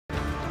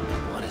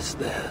is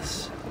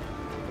this?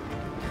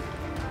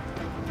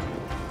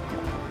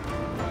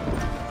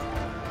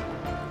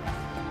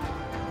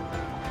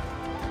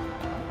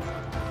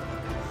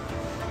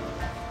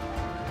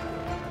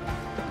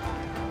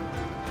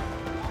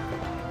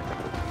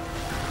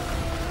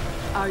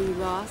 Are you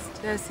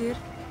lost, Esir?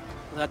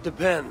 That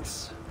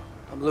depends.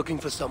 I'm looking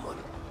for someone.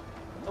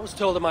 I was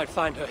told I might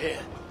find her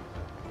here.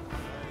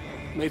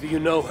 Maybe you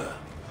know her.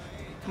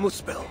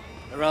 Muspel,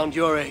 around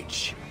your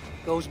age.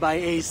 Goes by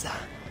Eysa.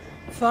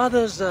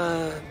 Father's,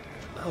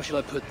 how shall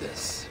I put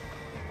this?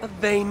 A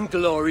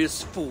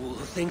vainglorious fool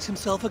who thinks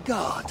himself a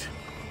god.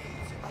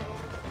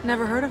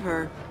 Never heard of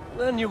her.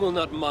 Then you will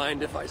not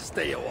mind if I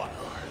stay a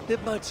while.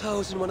 Dip my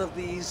toes in one of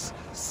these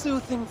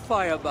soothing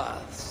fire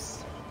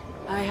baths.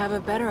 I have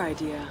a better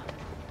idea.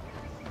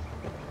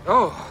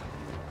 Oh!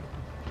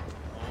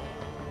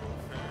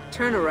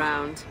 Turn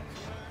around.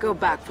 Go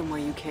back from where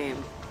you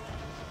came.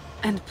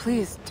 And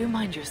please, do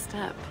mind your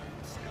step.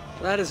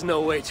 That is no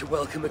way to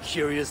welcome a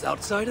curious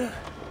outsider.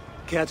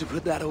 Care to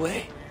put that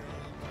away?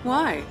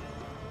 Why?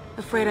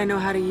 Afraid I know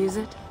how to use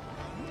it?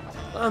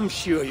 I'm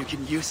sure you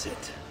can use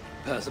it.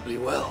 Passably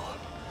well.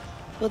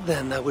 But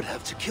then I would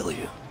have to kill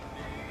you.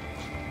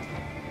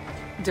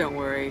 Don't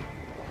worry.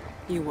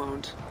 You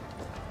won't.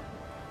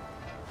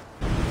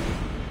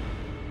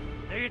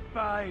 Say it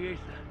by, Eysa.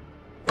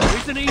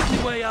 There's an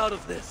easy way out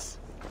of this.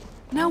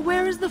 Now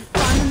where is the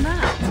fun in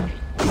that?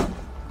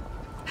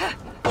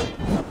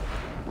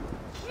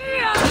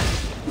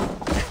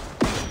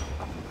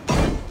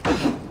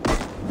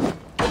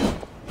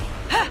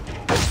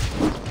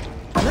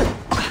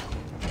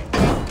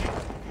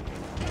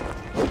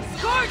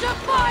 Scourge of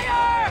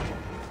fire!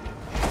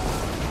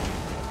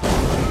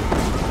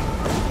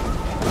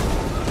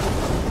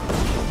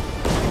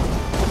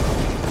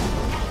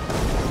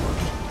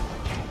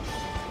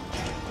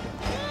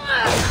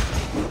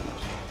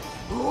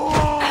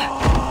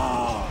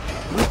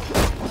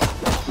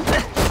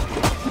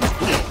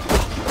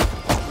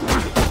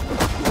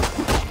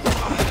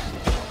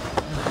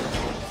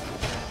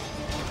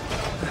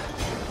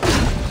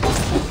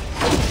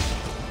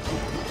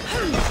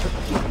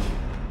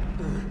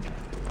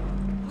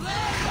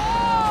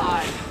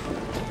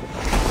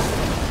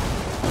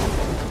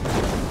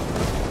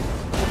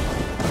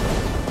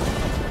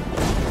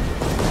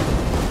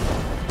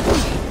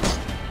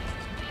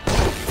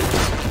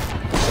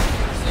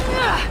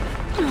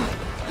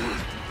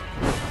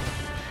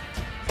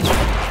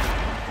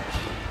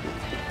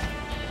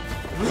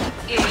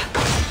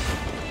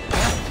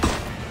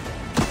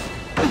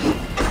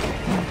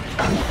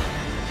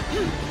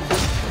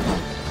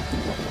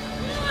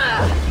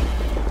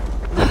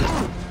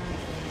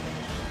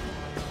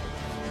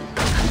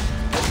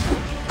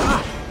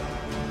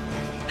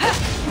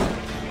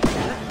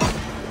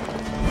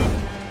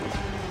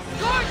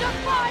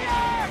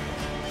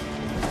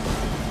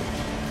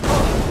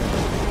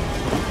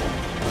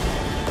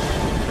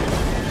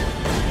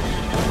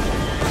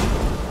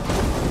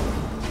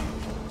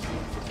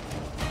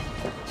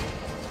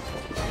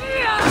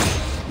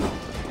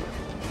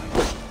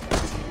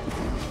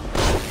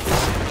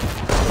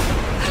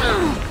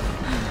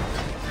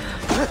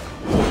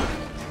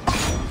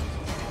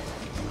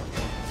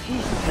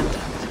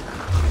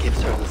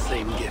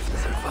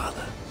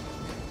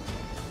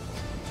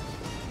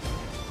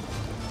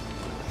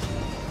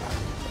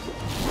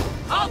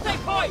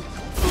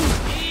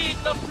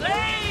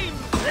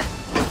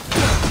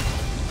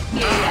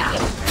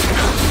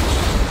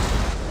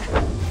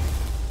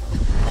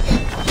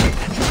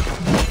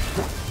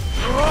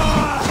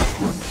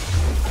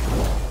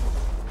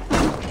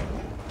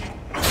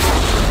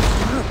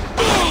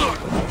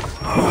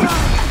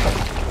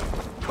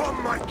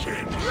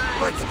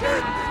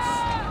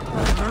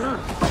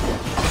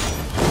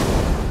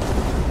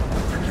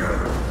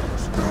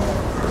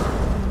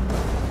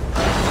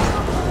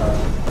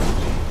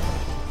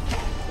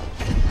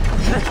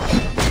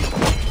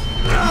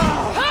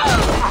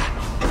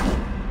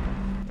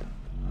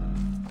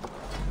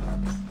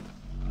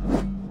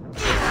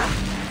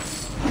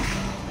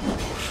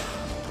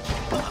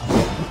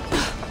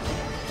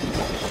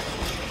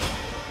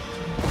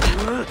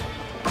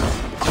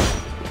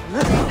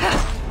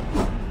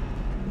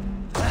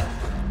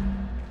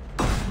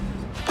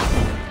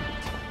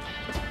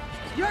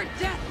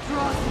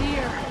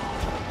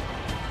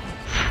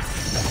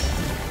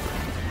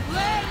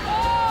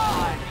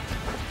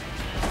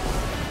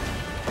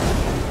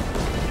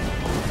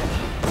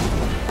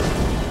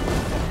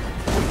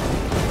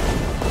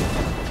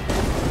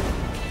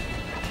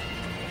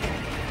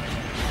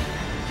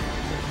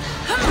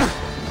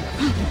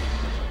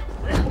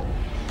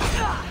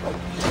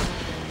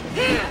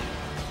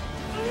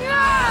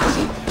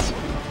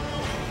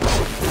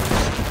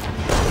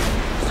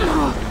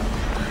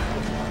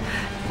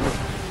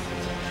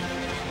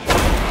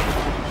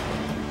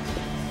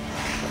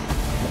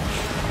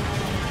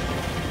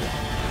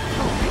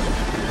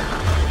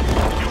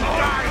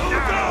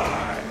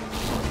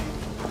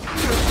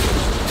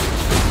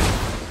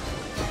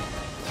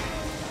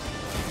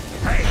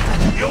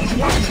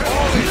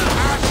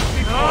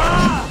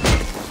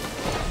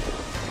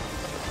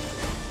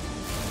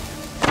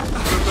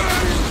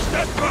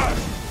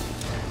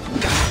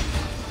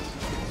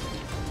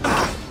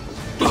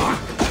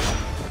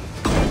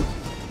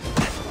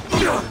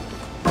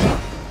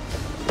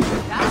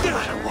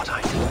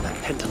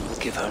 Hendon will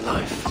give her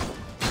life.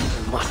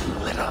 The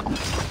mutton lit up.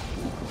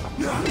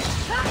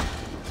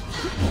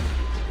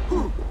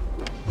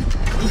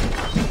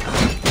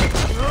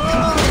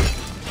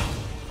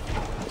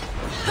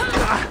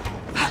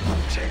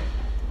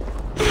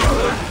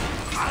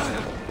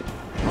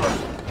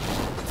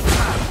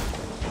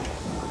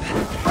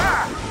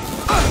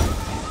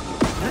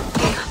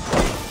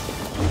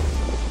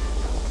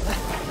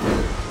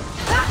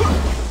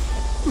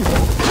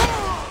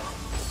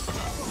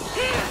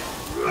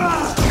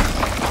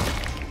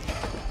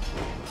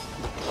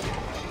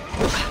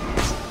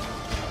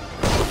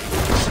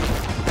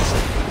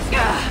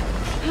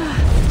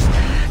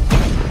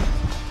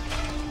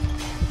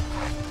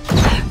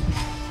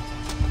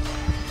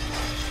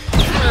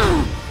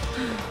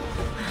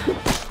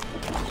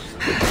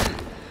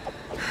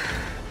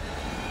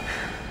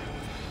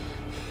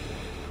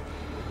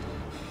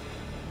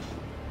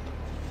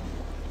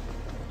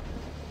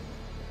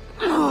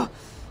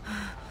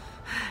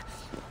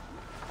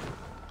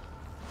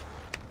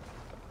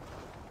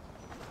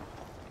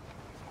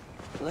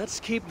 Let's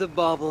keep the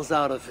baubles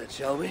out of it,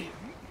 shall we?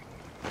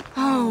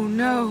 Oh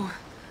no.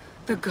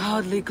 The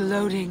godly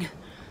gloating.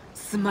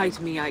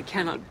 Smite me, I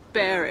cannot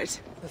bear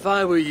it. If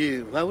I were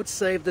you, I would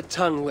save the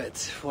tongue-wit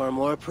for a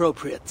more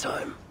appropriate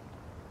time.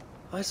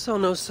 I saw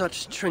no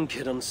such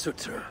trinket on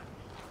Surtr.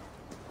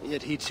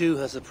 Yet he too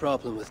has a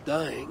problem with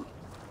dying.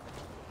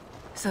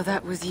 So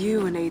that was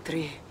you and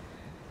Eysa.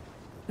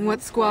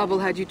 What squabble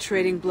had you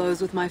trading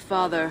blows with my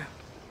father?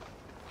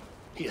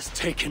 He has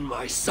taken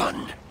my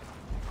son.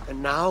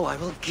 And now I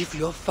will give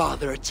your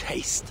father a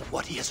taste of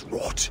what he has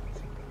wrought.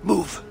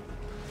 Move,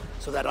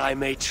 so that I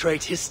may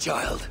trade his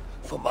child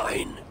for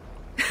mine.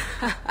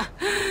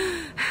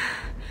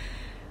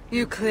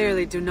 You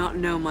clearly do not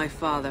know my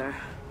father.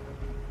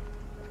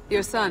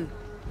 Your son,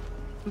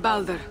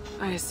 Baldur,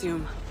 I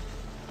assume.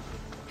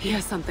 He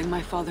has something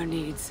my father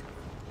needs.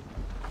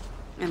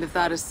 And if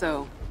that is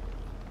so,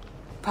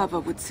 Papa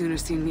would sooner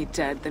see me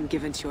dead than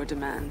give in to your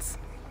demands.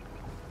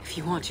 If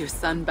you want your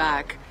son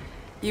back,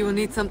 you will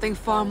need something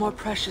far more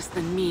precious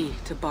than me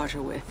to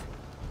barter with.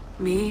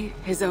 Me,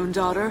 his own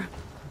daughter?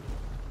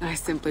 I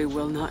simply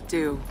will not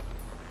do.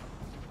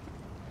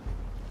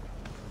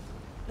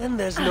 Then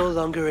there's no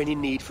longer any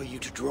need for you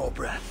to draw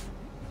breath.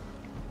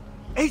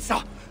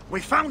 Eysa! We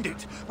found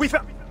it! We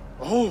found...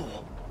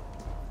 Oh!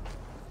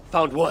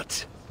 Found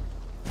what?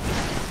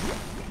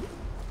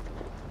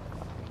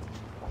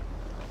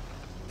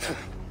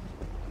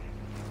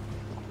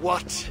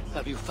 What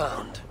have you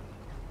found?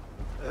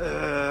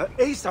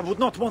 Eysa would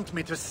not want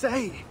me to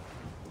say.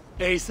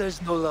 Eysa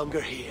is no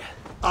longer here.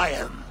 I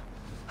am.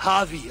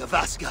 Havi of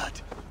Asgard,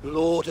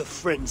 Lord of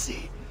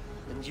Frenzy.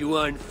 And you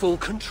are in full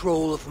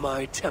control of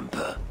my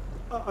temper.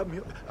 A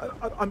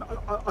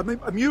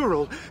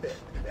mural.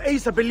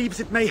 Eysa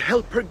believes it may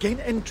help her gain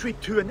entry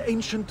to an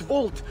ancient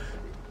vault.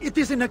 It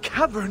is in a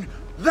cavern.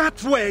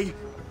 That way!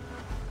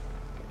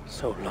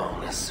 So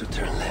long as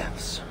Surtr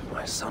lives,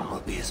 my son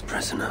will be his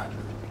prisoner.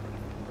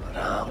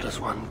 But how does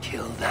one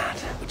kill that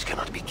which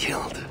cannot be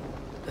killed?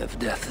 If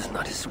death is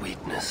not his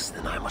weakness,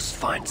 then I must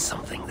find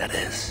something that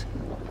is.